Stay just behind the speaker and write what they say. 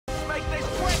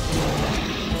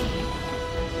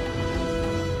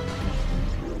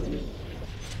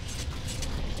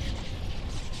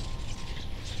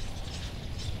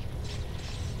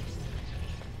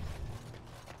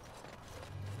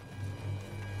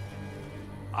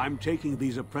I'm taking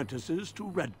these apprentices to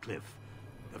Redcliffe.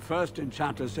 The first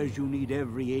enchanter says you need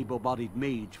every able-bodied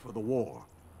mage for the war.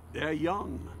 They're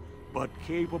young, but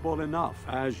capable enough,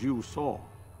 as you saw.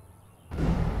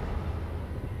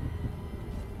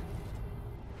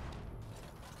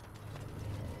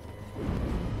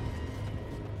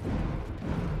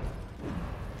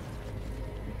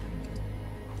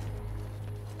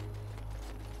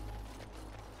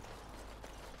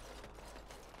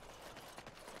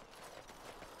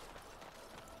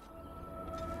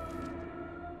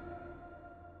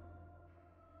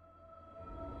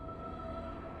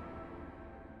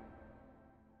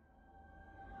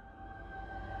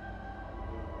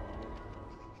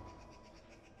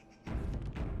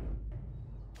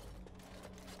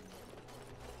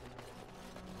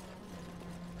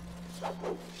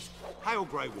 Hail,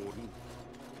 Grey Warden.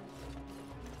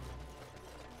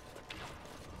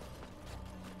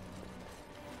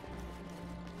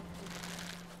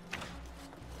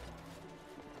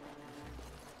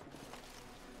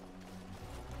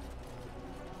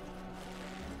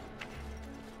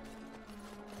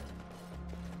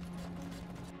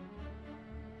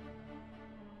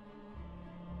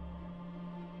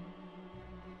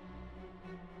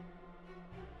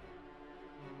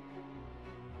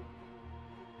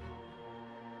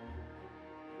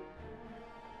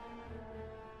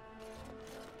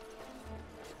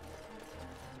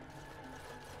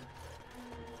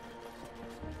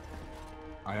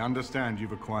 I understand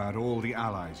you've acquired all the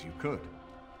allies you could.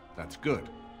 That's good.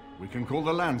 We can call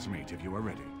the Landsmeet if you are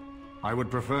ready. I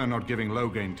would prefer not giving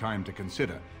Loghain time to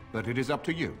consider, but it is up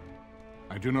to you.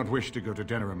 I do not wish to go to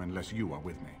Denerim unless you are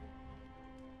with me.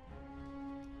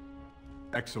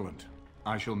 Excellent.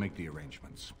 I shall make the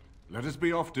arrangements. Let us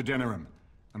be off to Denerim,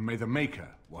 and may the Maker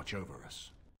watch over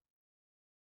us.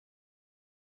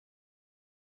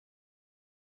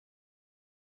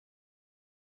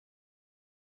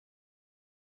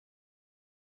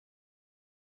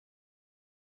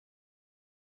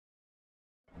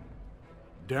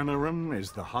 Denerim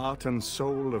is the heart and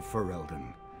soul of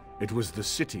Ferelden. It was the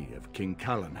city of King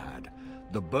Calenhad,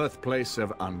 the birthplace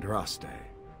of Andraste.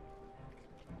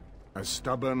 As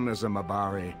stubborn as a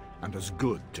Mabari, and as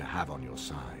good to have on your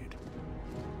side.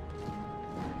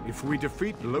 If we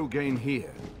defeat Loghain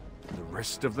here, the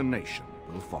rest of the nation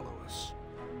will follow us.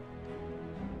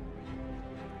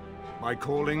 By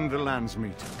calling the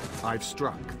Landsmeet, I've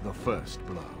struck the first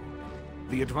blow.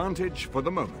 The advantage, for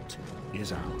the moment,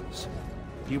 is ours.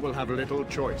 He will have little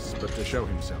choice but to show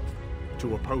himself,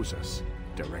 to oppose us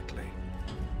directly.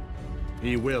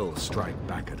 He will strike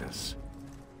back at us.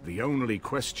 The only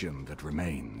question that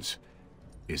remains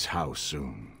is how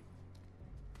soon.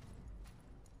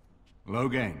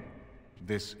 Loghain,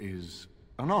 this is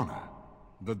an honor,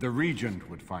 that the Regent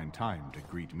would find time to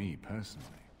greet me personally.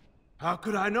 How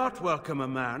could I not welcome a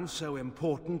man so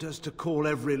important as to call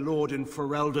every lord in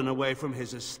Ferelden away from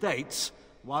his estates,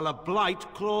 while a blight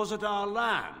claws at our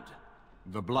land?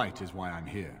 The blight is why I'm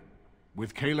here.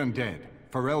 With Cailan dead,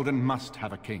 Ferelden must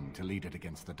have a king to lead it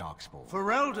against the Darkspawn.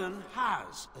 Ferelden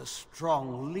has a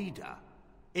strong leader.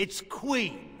 Its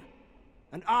queen.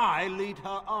 And I lead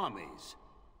her armies.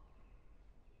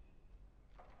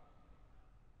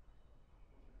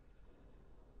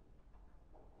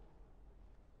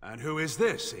 And who is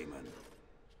this, Eamon?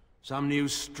 Some new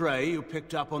stray you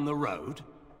picked up on the road?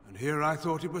 And here I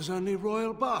thought it was only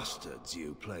royal bastards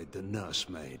you played the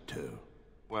nursemaid to.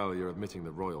 Well, you're admitting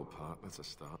the royal part. That's a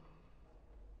start.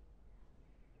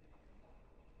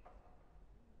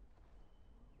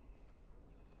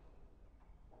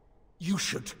 You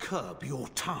should curb your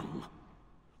tongue.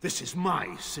 This is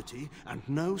my city, and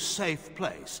no safe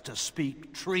place to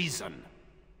speak treason.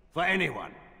 For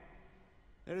anyone.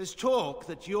 There is talk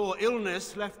that your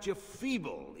illness left you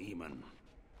feeble, Eamon.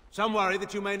 Some worry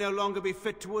that you may no longer be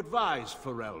fit to advise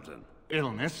Ferelden.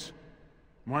 Illness?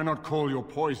 Why not call your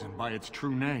poison by its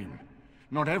true name?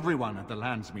 Not everyone at the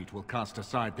Landsmeet will cast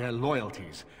aside their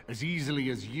loyalties as easily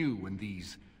as you and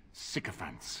these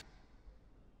sycophants.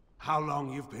 How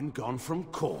long you've been gone from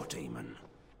court, Eamon?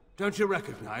 Don't you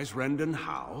recognize Rendon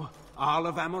Howe, Arl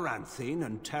of Amaranthine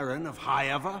and Terran of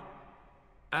Highever?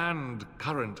 And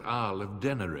current Arl of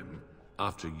Denerim,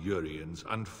 after Urien's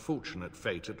unfortunate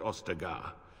fate at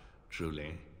Ostagar.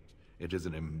 Truly, it is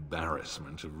an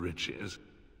embarrassment of riches.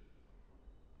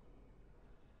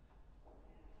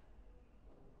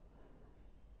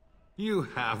 You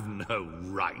have no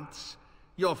rights.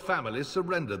 Your family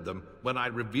surrendered them when I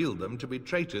revealed them to be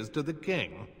traitors to the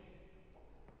king.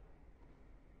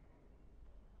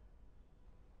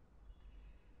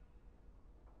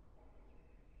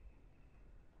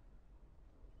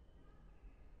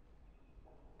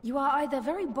 You are either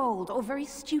very bold or very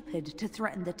stupid to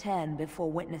threaten the Ten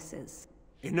before witnesses.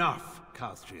 Enough,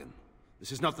 Carthrian.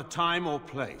 This is not the time or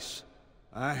place.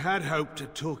 I had hoped to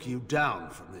talk you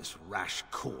down from this rash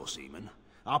course, Eamon.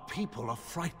 Our people are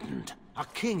frightened. Our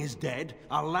king is dead.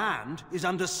 Our land is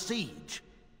under siege.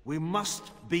 We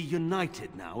must be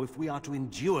united now if we are to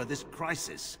endure this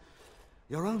crisis.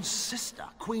 Your own sister,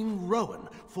 Queen Rowan,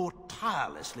 fought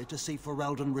tirelessly to see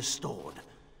Ferelden restored.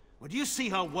 Would you see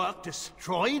her work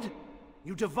destroyed?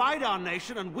 You divide our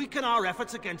nation and weaken our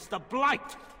efforts against the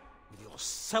Blight, with your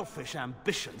selfish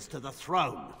ambitions to the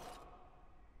throne.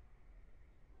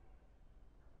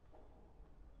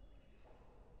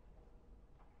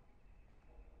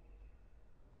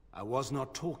 I was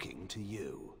not talking to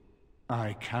you.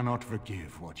 I cannot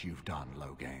forgive what you've done,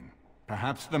 Loghain.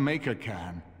 Perhaps the Maker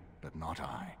can, but not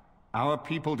I. Our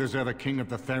people deserve a king of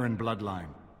the Theron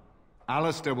bloodline.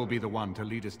 Alistair will be the one to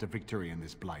lead us to victory in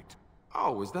this blight.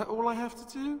 Oh, is that all I have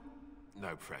to do?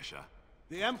 No pressure.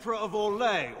 The Emperor of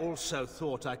Orlais also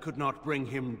thought I could not bring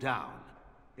him down.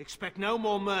 Expect no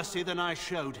more mercy than I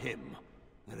showed him.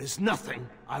 There is nothing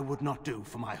I would not do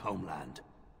for my homeland.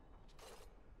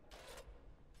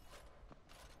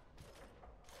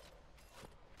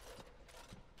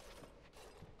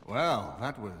 Well,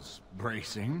 that was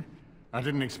bracing. I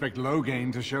didn't expect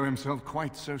Loghain to show himself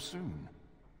quite so soon.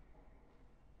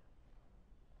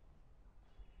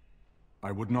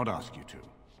 I would not ask you to,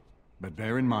 but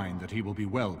bear in mind that he will be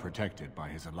well protected by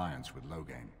his alliance with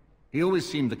Loghain. He always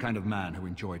seemed the kind of man who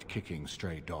enjoyed kicking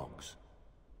stray dogs.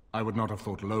 I would not have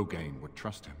thought Loghain would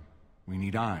trust him. We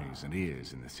need eyes and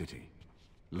ears in the city.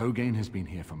 Loghain has been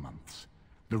here for months.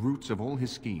 The roots of all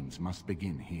his schemes must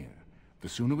begin here. The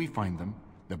sooner we find them,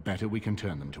 the better we can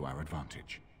turn them to our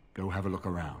advantage. Go have a look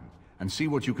around, and see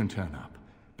what you can turn up.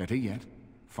 Better yet,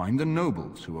 find the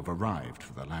nobles who have arrived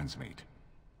for the Landsmeet.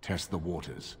 Test the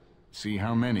waters. See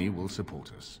how many will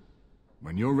support us.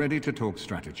 When you're ready to talk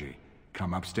strategy,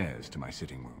 come upstairs to my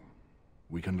sitting room.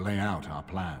 We can lay out our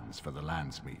plans for the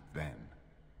Landsmeet then.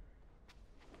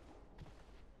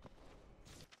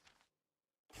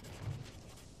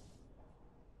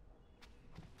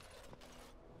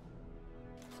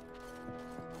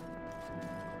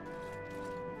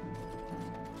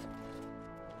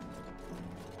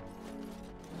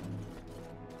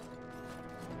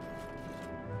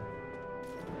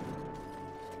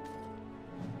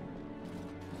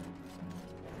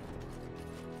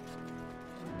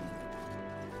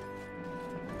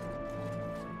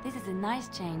 This is a nice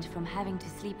change from having to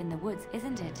sleep in the woods,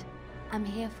 isn't it? I'm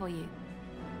here for you.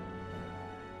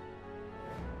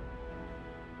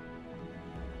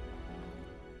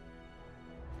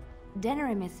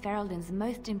 Denerim is Ferelden's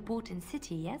most important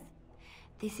city, yes?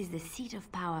 This is the seat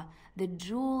of power, the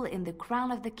jewel in the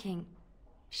crown of the king.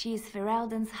 She is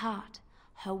Ferelden's heart.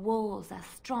 Her walls are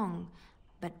strong,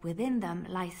 but within them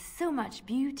lies so much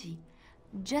beauty,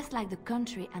 just like the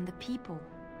country and the people.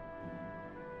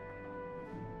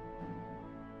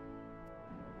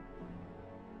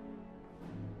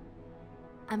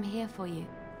 I'm here for you.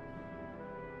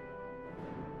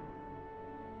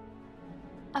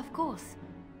 Of course.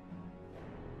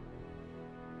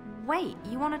 Wait,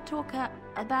 you want to talk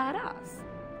about us?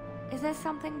 Is there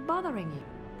something bothering you?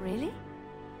 Really?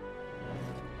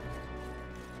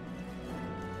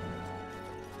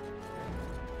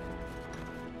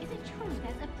 Is it true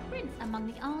there's a prince among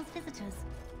the Arl's visitors?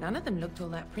 None of them looked all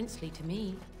that princely to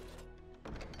me.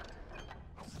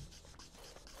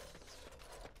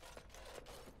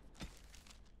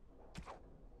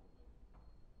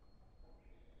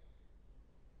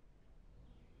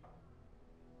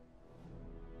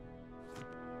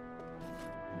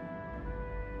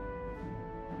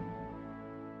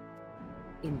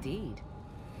 Indeed.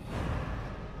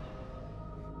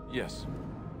 Yes.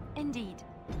 Indeed.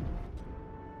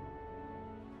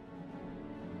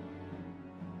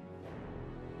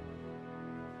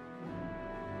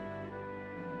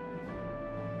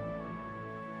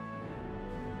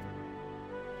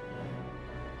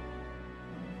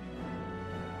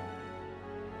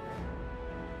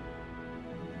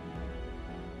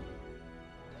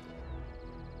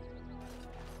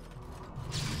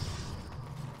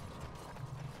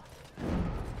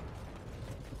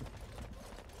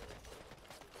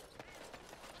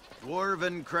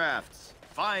 Dwarven crafts.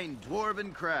 Fine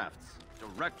dwarven crafts.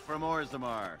 Direct from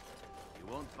Orzammar.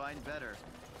 You won't find better.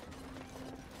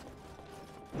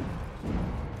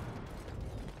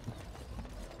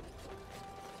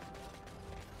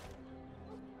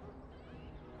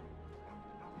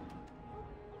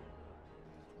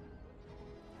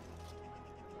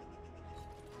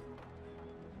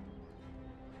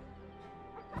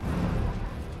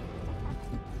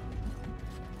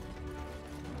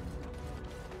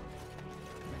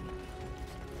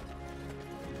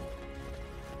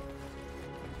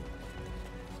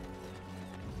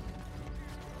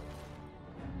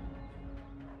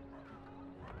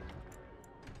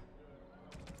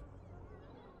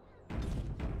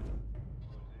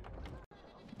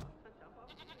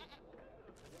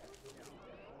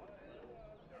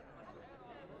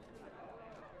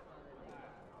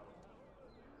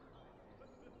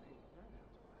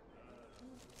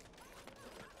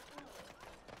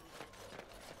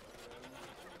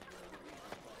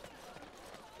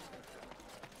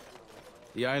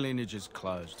 The alienage is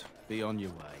closed. Be on your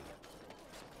way.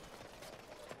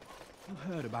 You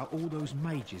heard about all those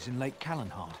mages in Lake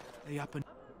Callanhard? They up and...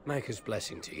 Maker's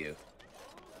blessing to you.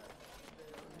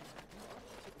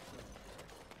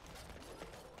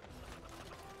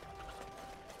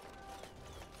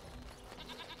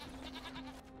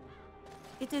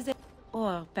 It is a...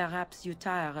 Or perhaps you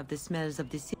tire of the smells of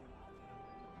the city.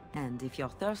 And if your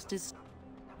thirst is...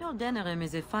 Your Denerim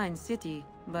is a fine city,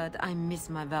 but I miss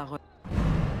my Varro.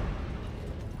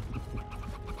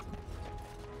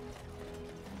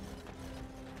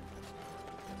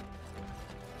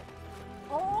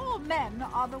 All men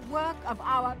are the work of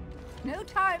our... No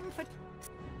time for...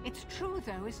 It's true,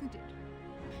 though, isn't it?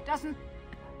 Doesn't...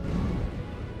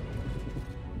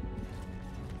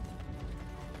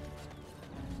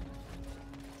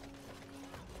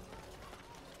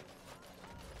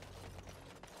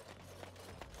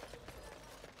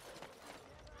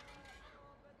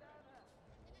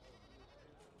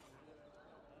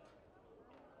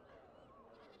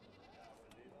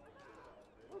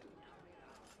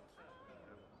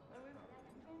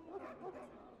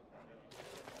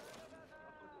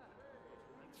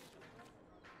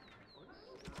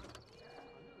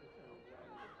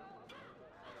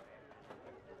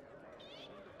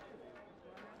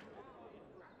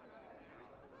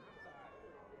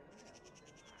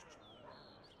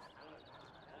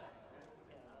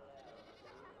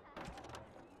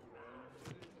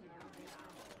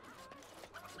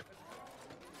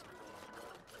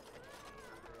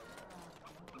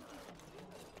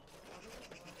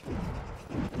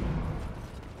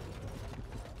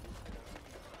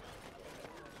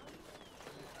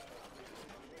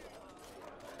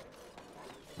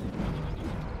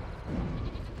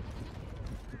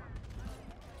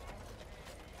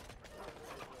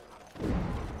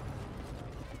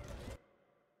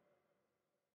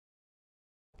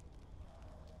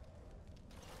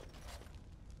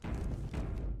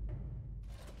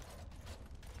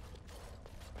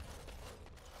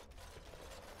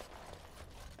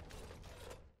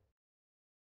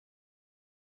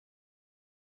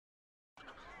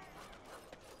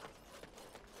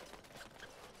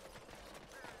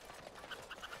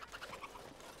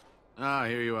 Ah,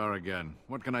 here you are again.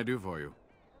 What can I do for you?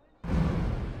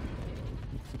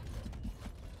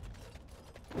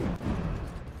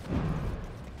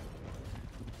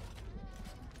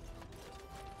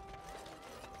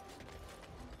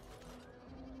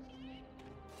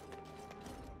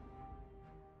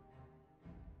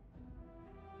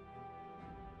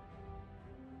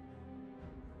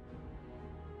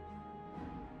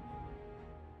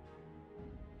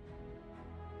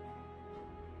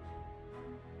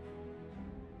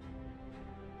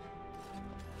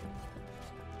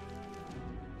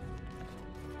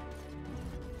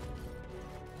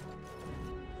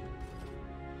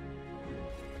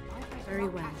 Very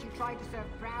well. You tried to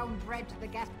serve brown bread to the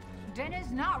guests.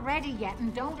 Dinner's not ready yet,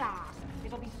 and don't ask.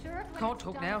 It'll be served when Can't it's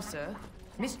talk done. now, sir.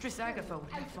 Mistress Agatha would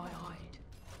have my hide.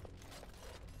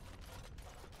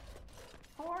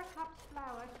 4 cups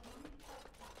flour.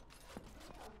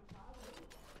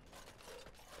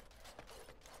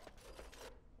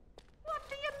 What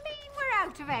do you mean we're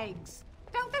out of eggs?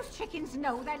 Don't those chickens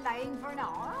know they're laying for an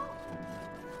hour?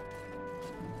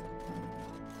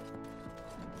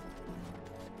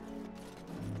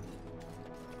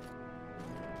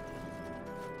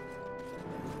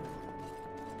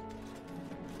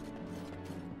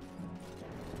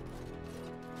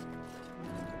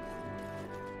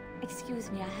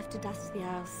 Excuse me, I have to dust the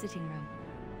Earl's sitting room.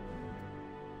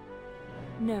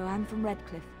 No, I'm from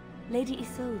Redcliffe. Lady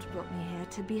Isolde brought me here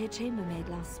to be her chambermaid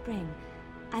last spring.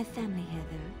 I've family here,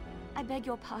 though. I beg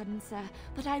your pardon, sir,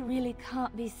 but I really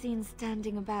can't be seen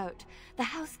standing about. The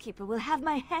housekeeper will have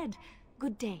my head.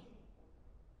 Good day.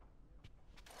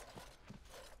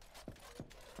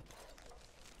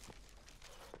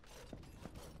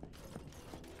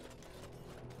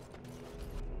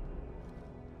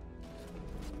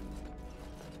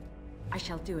 I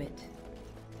shall do it.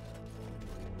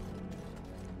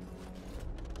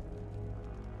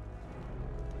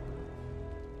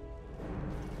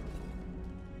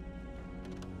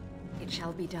 It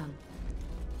shall be done.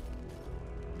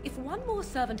 If one more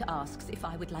servant asks if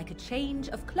I would like a change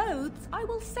of clothes, I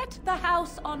will set the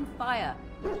house on fire.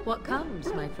 What comes,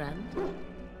 my friend?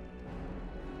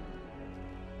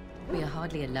 We are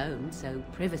hardly alone, so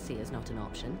privacy is not an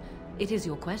option. It is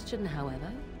your question,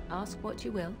 however. Ask what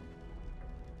you will.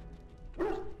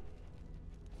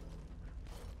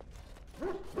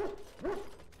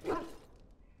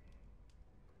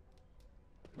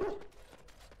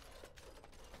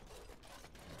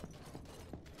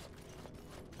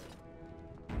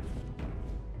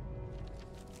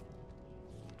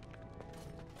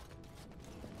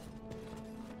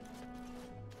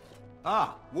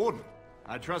 Ah, Warden.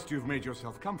 I trust you've made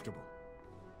yourself comfortable.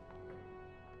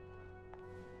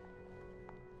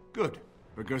 Good,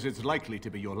 because it's likely to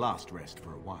be your last rest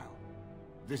for a while.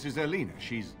 This is Elena.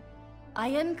 She's... I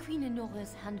am Queen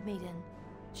Enora's handmaiden.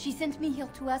 She sent me here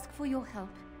to ask for your help.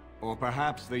 Or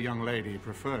perhaps the young lady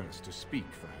prefers to speak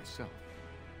for herself.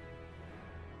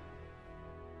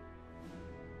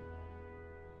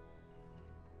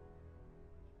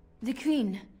 The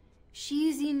Queen, she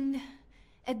is in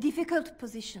a difficult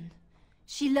position.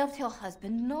 She loved her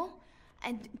husband, no?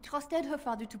 And trusted her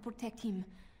father to protect him.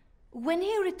 When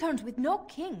he returns with no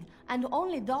king and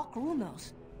only dark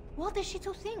rumors, what is she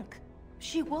to think?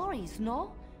 She worries,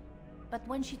 no? But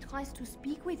when she tries to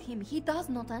speak with him, he does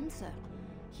not answer.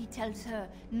 He tells her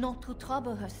not to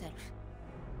trouble herself.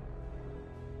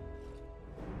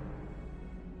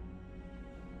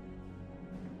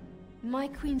 My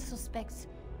queen suspects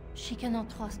she cannot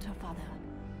trust her father.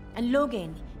 And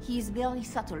Logan, he is very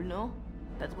subtle, no?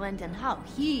 But when and how,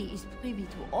 he is privy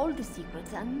to all the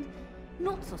secrets and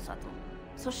not so subtle.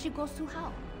 So she goes to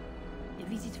how? A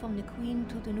visit from the queen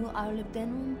to the new Isle of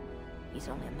Denrum is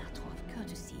only a matter of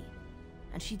courtesy.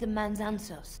 And she demands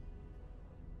answers.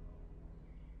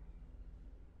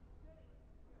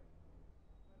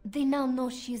 They now know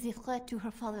she is a threat to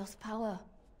her father's power.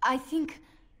 I think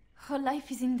her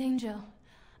life is in danger.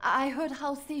 I heard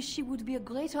Hal say she would be a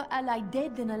greater ally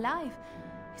dead than alive,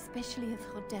 especially if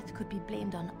her death could be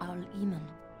blamed on Arl Eamon.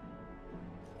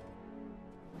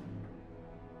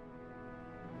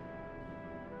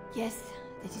 Yes,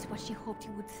 that is what she hoped he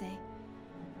would say.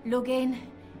 Logan,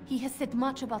 he has said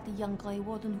much about the young Grey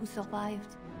Warden who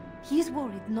survived. He is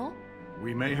worried, no?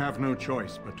 We may have no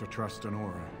choice but to trust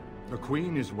Enora. The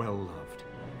Queen is well loved.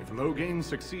 If Logain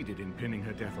succeeded in pinning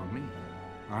her death on me,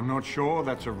 I'm not sure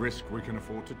that's a risk we can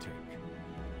afford to take.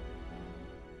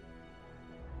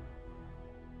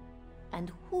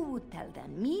 And who would tell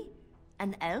them? Me?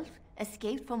 An elf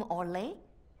escaped from Orlais?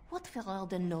 What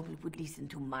Ferelden noble would listen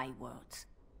to my words?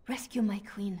 Rescue my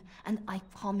queen, and I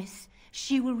promise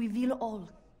she will reveal all,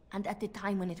 and at the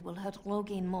time when it will hurt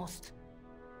Logain most.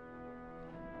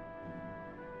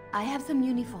 I have some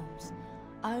uniforms.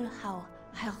 I'll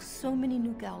hire so many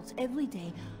new girls every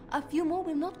day. A few more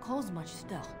will not cause much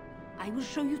stir. I will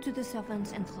show you to the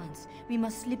servants' entrance. We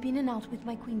must slip in and out with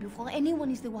my queen before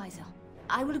anyone is the wiser.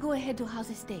 I will go ahead to House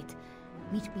Estate.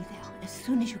 Meet me there as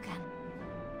soon as you can.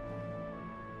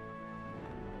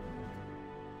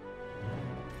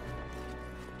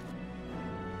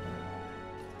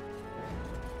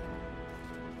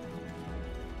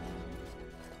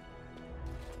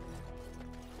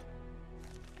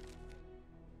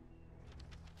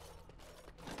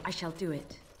 I shall do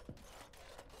it.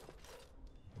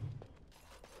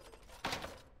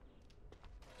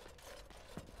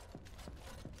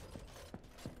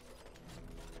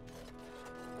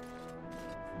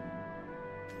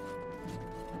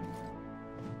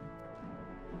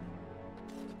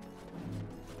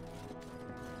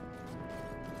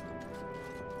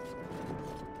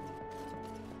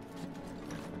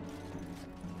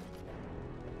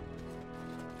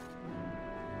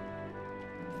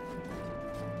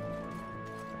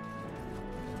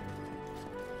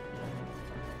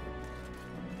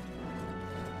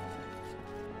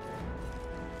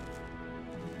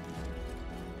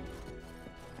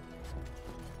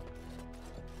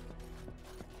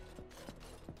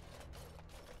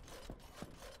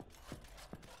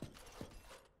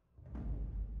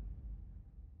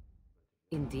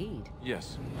 Indeed.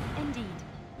 Yes. Indeed.